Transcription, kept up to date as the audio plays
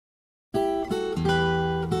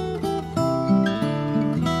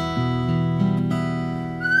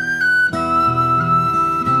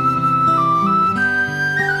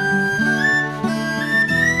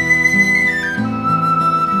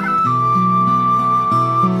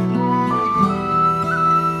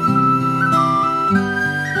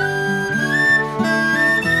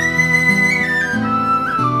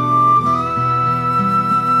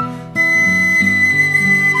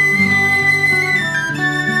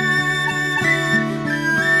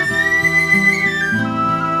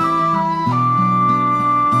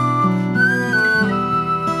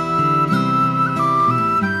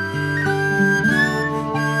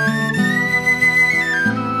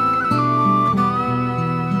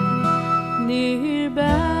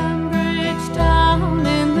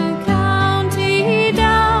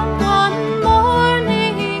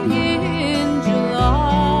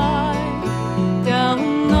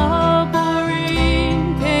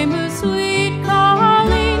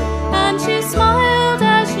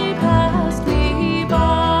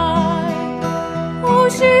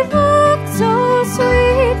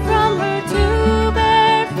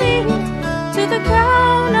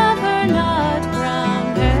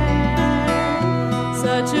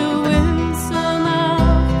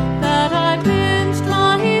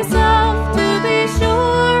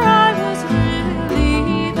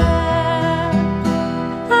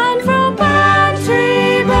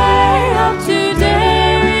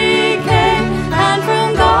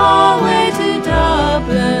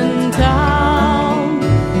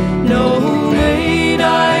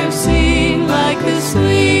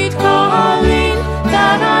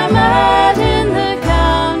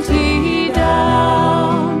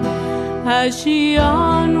As she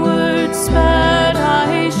onward sped,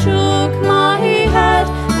 I shook my head,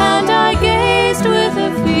 and I gazed with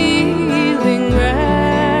a feeling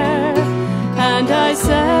rare. And I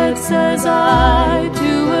said, says I,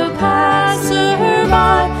 to a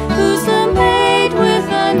passer-by, who's the maid with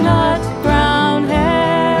the nut-brown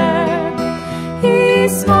hair? He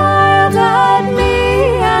smiled at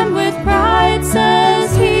me, and with pride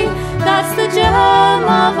says he, that's the gem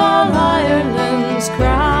of all Ireland's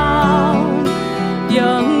crown.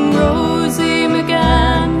 Young Rosie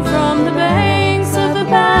McGann from the banks of the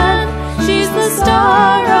Bann, she's the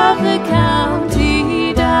star of the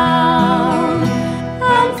county down.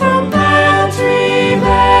 And from Bantry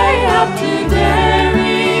Bay up to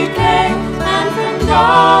Derry Quay, and from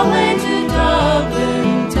Galway to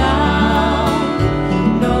Dublin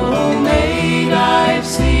town, no maid I've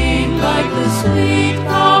seen like the sweet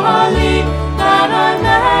Colleen that I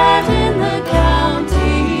met in the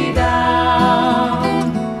county down.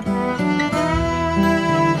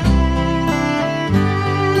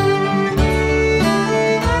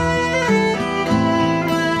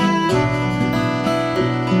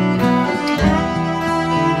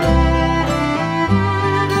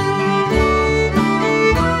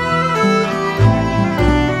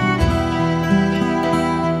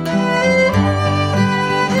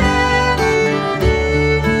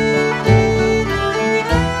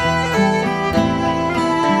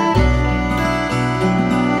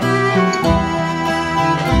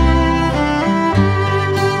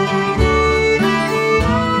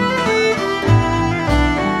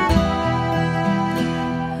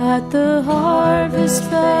 At the harvest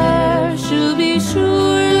fair, she'll be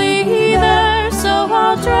surely there, so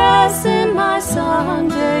I'll dress in my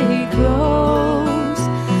Sunday clothes,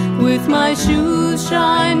 with my shoes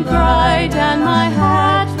shine bright and my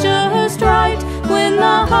hat just right, when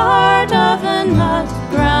the heart of a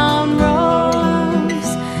nut-brown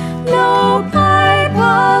rose. No pipe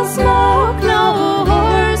I'll smoke, no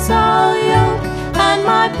horse I'll yoke, and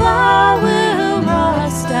my plough will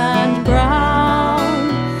rust and brown,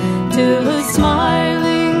 till a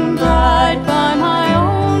smiling bride by my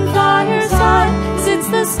own fireside sits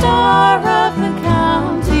the star of the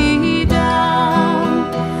county down.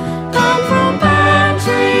 And from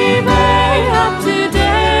Bantry Bay up to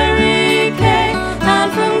Derry Quay,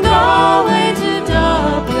 and from Galway to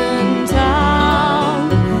Dublin town,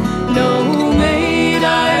 no maid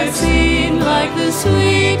I've seen like the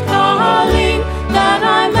sweet Colleen that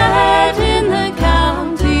I met in the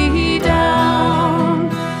county down.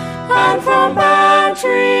 And from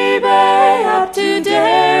Bantry Bay up to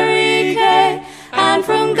Derry Quay, and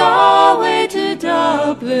from Galway to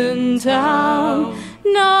Dublin town,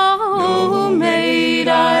 no maid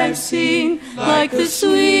I've seen like the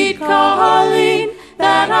sweet Colleen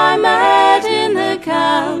that I met in the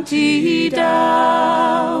county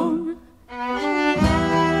down.